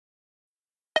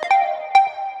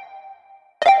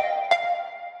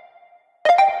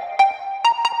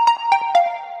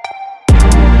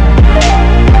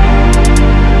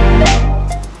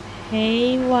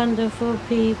wonderful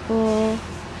people.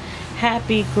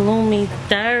 Happy gloomy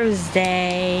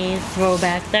Thursday.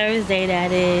 Throwback Thursday,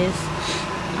 that is.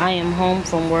 I am home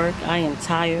from work. I am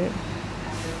tired.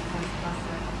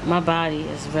 My body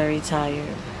is very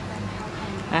tired.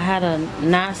 I had a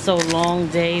not so long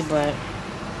day, but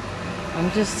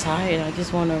I'm just tired. I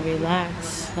just want to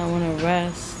relax. I want to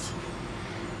rest.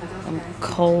 I'm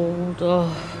cold.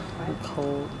 Oh, I'm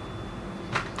cold.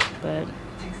 But,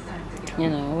 you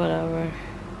know, whatever.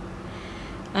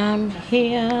 I'm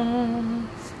here.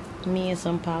 Me and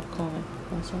some popcorn.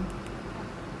 Want some?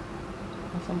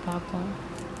 Want some popcorn?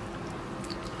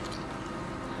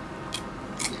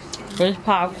 This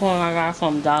popcorn I got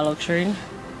from Dollar Tree.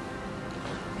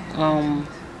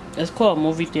 It's called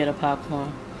movie theater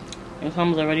popcorn. It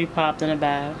comes already popped in a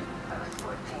bag.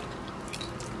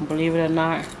 Believe it or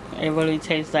not, it really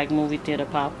tastes like movie theater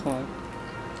popcorn.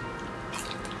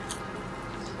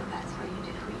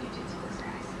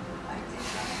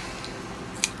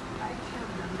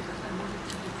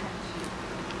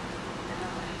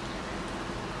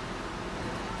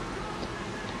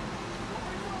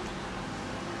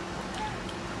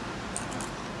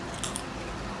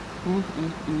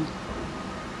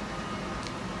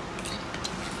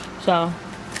 So,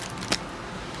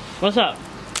 what's up?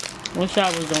 What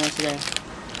y'all was doing today?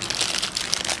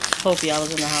 Hope y'all was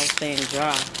in the house staying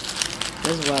dry.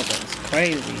 This weather is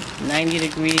crazy. 90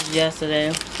 degrees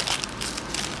yesterday.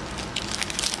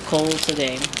 Cold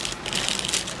today.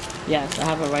 Yes, I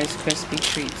have a Rice Krispie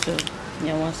treat too.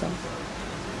 Y'all want some?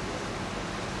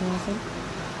 You want some?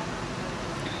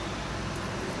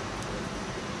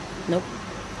 Nope.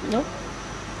 Nope.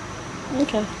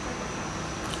 Okay.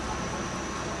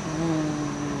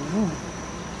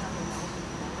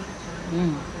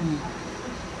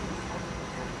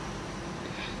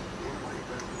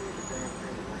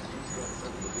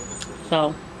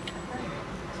 So,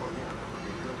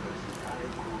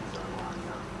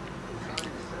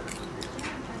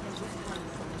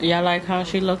 y'all like how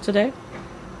she looked today?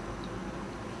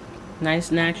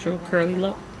 Nice, natural, curly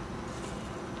look.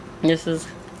 This is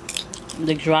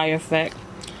the dry effect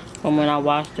from when I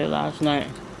washed it last night.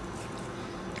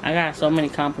 I got so many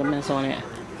compliments on it,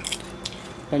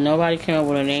 but nobody came up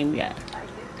with a name yet.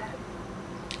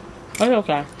 It's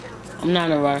okay. I'm not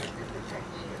in a rush.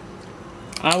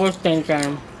 I was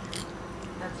thinking,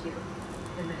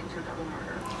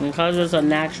 because it's a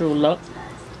natural look,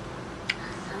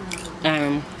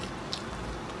 and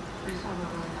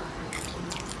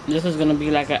this is gonna be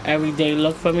like an everyday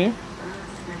look for me.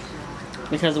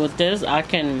 Because with this, I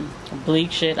can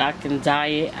bleach it, I can dye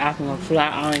it, I can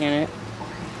flat iron it,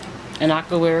 and I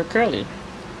can wear it curly.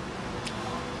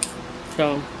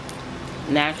 So,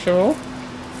 natural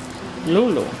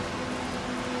Lulu.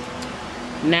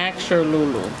 Natural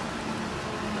Lulu.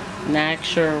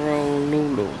 Natural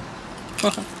Lulu.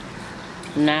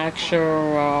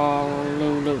 Natural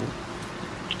Lulu.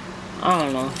 I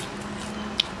don't know.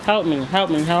 Help me, help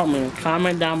me, help me.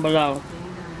 Comment down below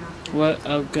what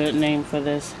a good name for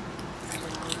this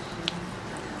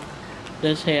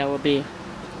hair would be.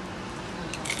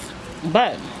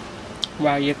 But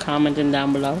while you're commenting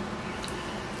down below,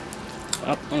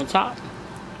 up on the top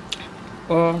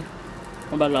or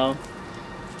below,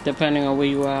 depending on where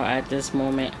you are at this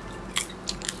moment,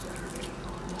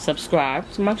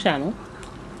 subscribe to my channel.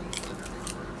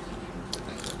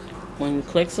 When you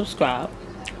click subscribe,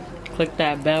 click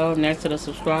that bell next to the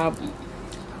subscribe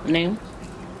name,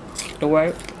 the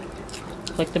word,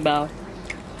 click the bell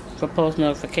for post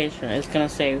notification. It's gonna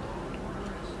say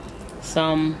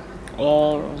some,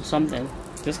 all, or something.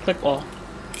 Just click all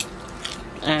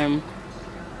and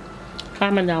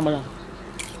comment down below.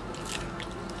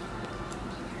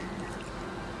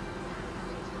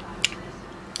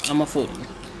 I'm a foodie.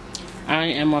 I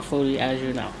am a foodie, as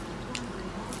you know.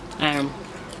 And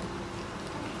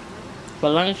for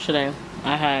lunch today,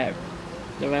 I had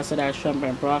the rest of that shrimp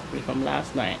and broccoli from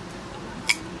last night.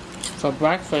 For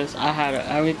breakfast, I had an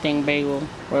everything bagel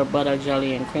with butter,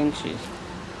 jelly, and cream cheese.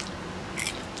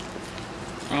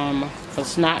 For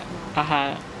snack, I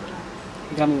had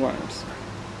gummy worms.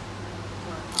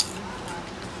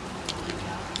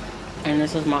 And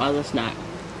this is my other snack,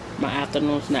 my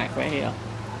afternoon snack right here.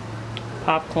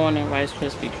 Popcorn and Rice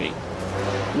Krispie treat.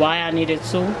 Why I needed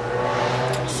two?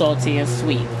 Salty and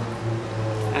sweet.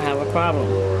 I have a problem.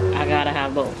 I gotta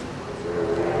have both.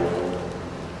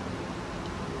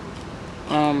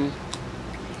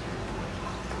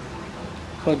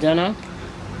 For dinner,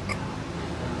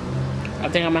 I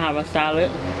think I'm gonna have a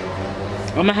salad.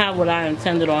 I'm gonna have what I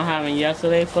intended on having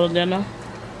yesterday for dinner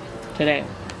today.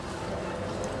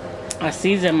 I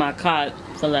seasoned my cod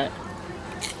fillet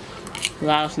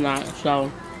last night.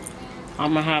 So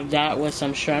I'm gonna have that with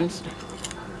some shrimps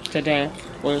today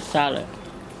with a salad.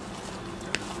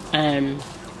 And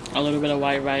a little bit of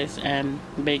white rice and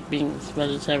baked beans,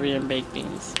 vegetarian baked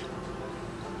beans.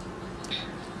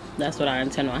 That's what I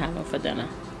intend on having for dinner.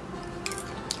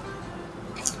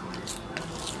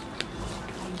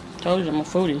 Told you I'm a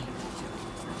foodie.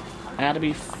 I gotta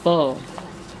be full.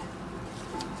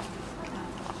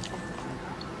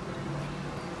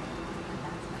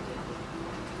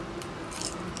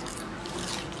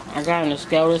 I got on the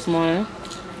scale this morning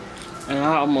and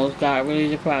I almost got really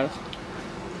depressed.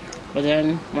 But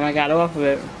then when I got off of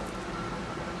it,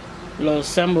 a little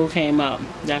symbol came up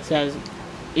that says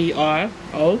ERO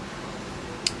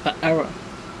for error.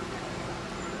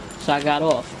 So I got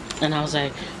off and I was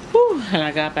like, whew, and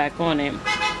I got back on it.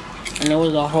 And it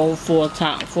was a whole 4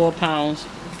 pounds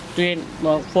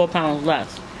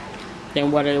less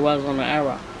than what it was on the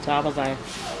error. So I was like,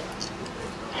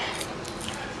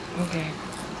 okay,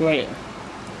 great.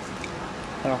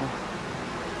 So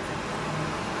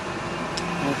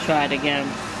I'll try it again.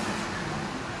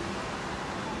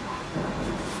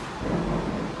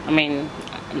 I mean,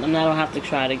 I don't have to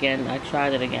try it again. I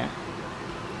tried it again.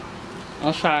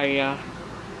 I'm sorry, y'all.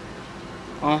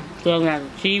 I'm still not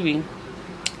TV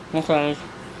because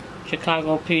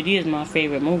Chicago PD is my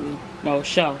favorite movie, or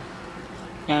show.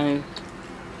 And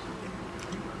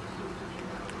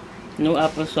new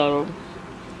episode,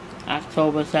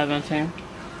 October 17th.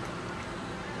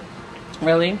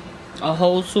 Really? A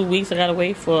whole 2 weeks I gotta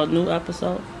wait for a new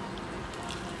episode?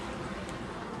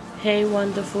 Hey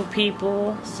wonderful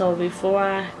people, so before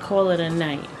I call it a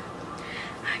night,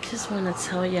 I just want to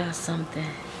tell y'all something.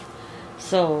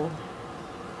 So,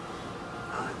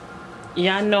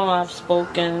 y'all know I've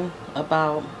spoken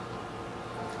about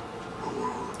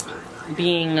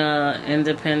being an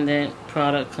independent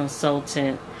product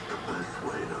consultant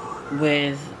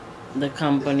with the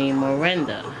company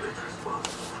Miranda.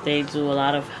 They do a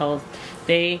lot of health,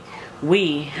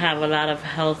 we have a lot of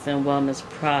health and wellness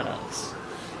products.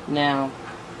 Now,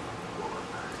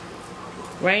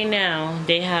 right now,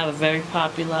 they have a very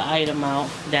popular item out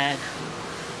that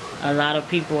a lot of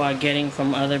people are getting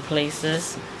from other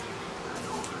places.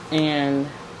 And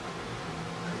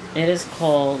it is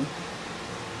called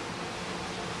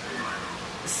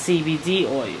CBD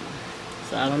oil.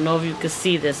 So I don't know if you can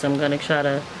see this. I'm going to try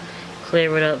to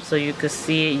clear it up so you can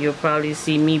see it. You'll probably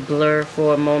see me blur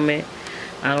for a moment.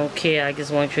 I don't care. I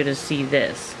just want you to see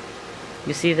this.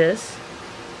 You see this?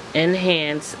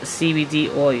 Enhanced CBD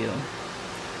oil.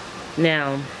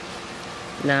 Now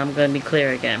I'm going to be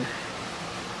clear again.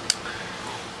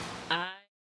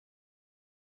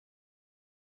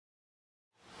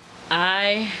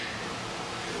 I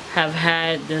have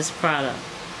had this product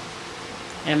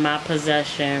in my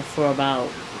possession for about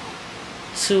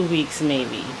 2 weeks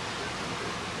maybe.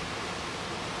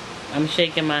 I'm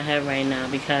shaking my head right now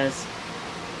because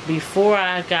before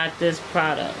I got this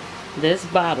product, this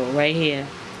bottle right here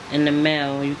in the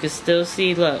mail, you can still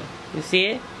see, look, you see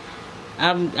it?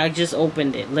 I just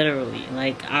opened it literally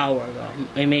like an hour ago,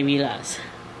 or maybe less.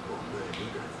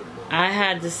 I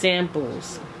had the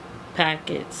samples,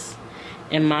 packets,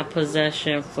 in my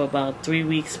possession for about 3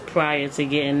 weeks prior to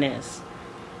getting this.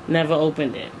 Never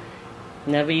opened it.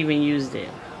 Never even used it.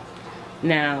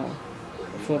 Now,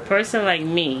 for a person like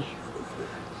me,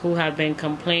 who have been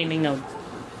complaining of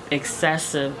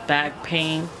excessive back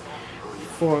pain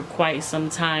for quite some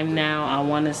time now, I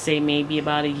want to say maybe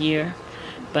about a year,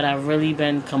 but I've really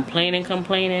been complaining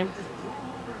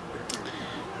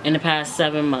in the past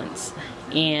 7 months.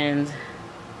 And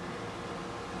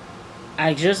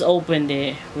I just opened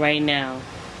it right now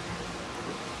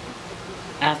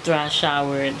after I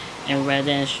showered and read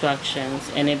the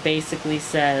instructions, and it basically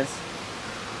says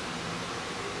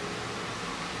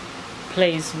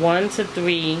place 1 to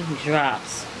 3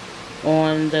 drops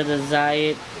on the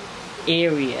desired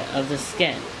area of the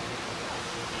skin.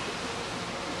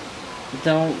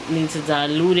 Don't need to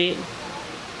dilute it,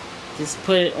 just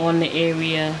put it on the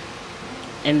area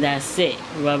and that's it.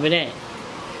 Rub it in.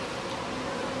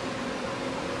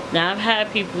 Now I've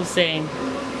had people say,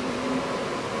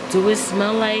 do it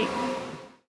smell like?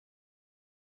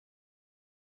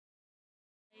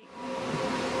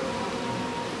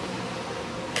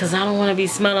 Cause I don't want to be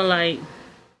smelling like.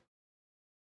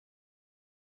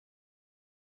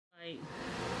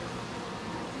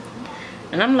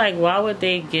 And I'm like, why would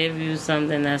they give you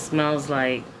something that smells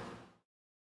like?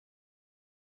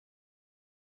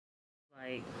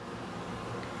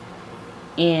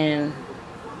 And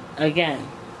again,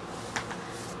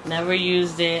 never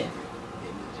used it.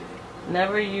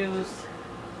 Never used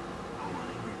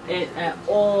it at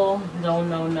all. Don't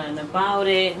know nothing about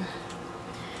it.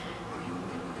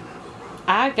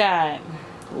 I got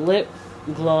lip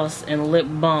gloss and lip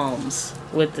balms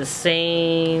with the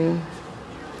same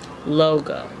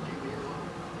logo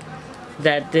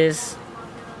that this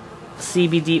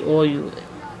CBD oil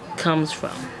comes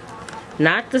from.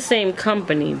 Not the same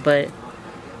company, but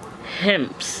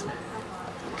Hemp's.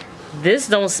 This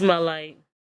don't smell like.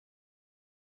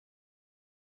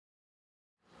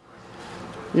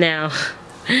 Now,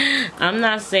 I'm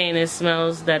not saying it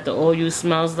smells that the oil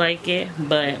smells like it,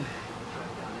 but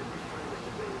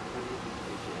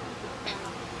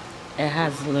it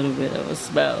has a little bit of a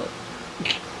smell.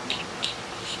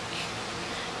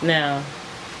 Now,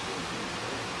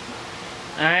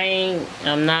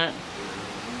 I'm not,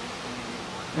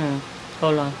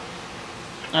 hold on.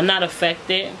 I'm not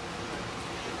affected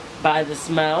by the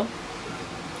smell,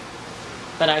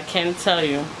 but I can tell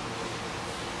you,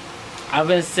 I've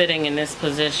been sitting in this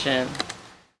position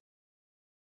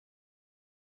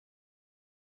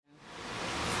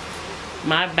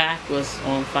my back was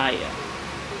on fire.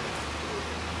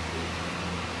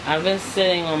 I've been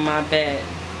sitting on my bed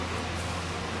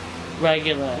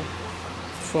regular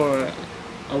for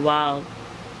a while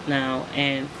now,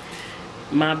 and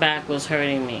my back was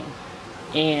hurting me,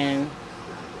 and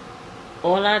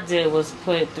all I did was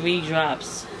put 3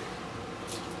 drops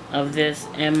of this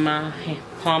in my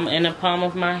palm, in the palm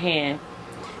of my hand,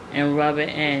 and rub it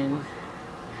in.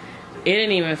 It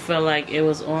didn't even feel like it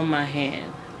was on my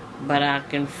hand, but I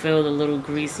can feel the little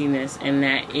greasiness in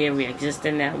that area, just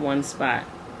in that one spot.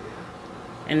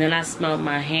 And then I smelled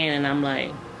my hand, and I'm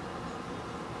like,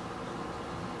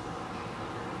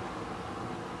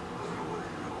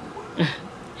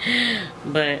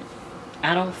 but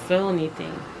I don't feel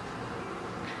anything.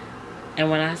 And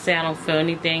when I say I don't feel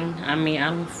anything, I mean I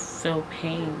don't feel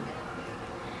pain.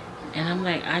 And I'm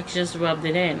like, I just rubbed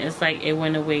it in. It's like it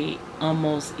went away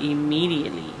almost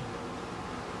immediately.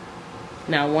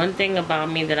 Now, one thing about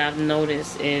me that I've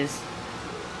noticed is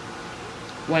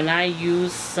when I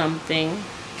use something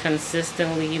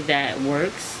consistently that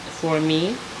works for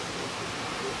me,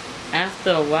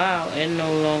 after a while it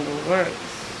no longer works.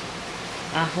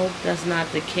 I hope that's not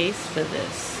the case for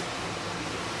this.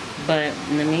 But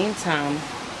in the meantime,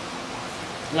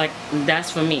 like,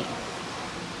 that's for me.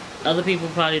 Other people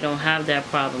probably don't have that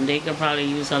problem. They could probably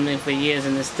use something for years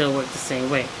and it still work the same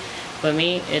way. For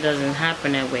me, it doesn't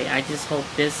happen that way. I just hope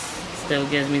this still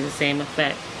gives me the same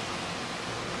effect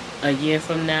a year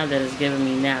from now that it's giving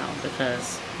me now.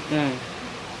 Because,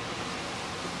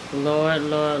 Lord,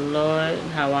 Lord, Lord,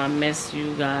 how I miss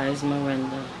you guys,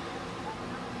 Miranda.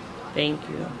 Thank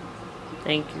you.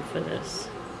 Thank you for this.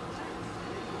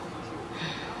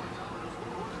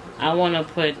 I want to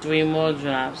put 3 more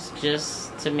drops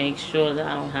just to make sure that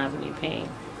I don't have any pain.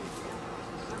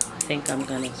 I think I'm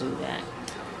going to do that.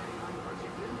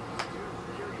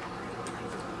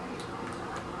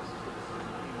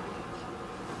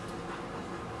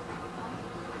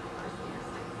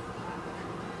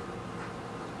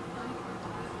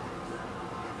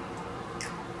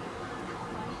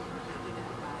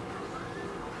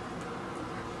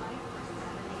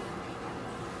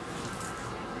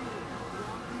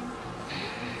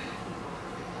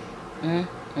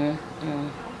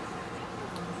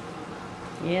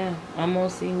 Yeah,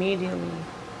 almost immediately.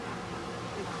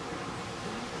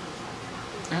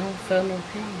 I don't feel no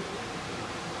pain.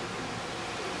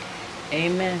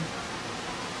 Amen.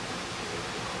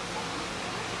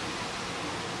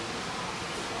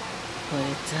 But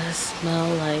it does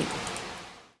smell like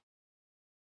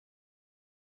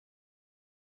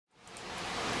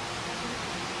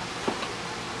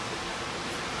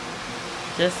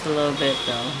just a little bit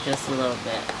though, just a little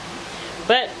bit.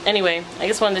 But anyway, I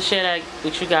just wanted to share that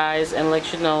with you guys and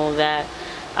let you know that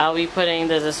I'll be putting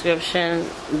the description,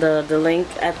 the link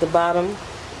at the bottom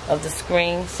of the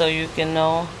screen so you can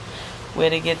know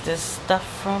where to get this stuff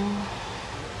from.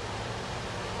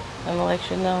 I'm gonna let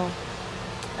you know.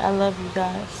 I love you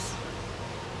guys.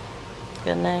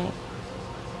 Good night.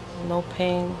 No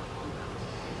pain.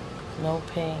 No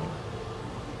pain.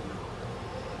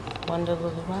 Wonder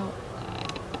little out.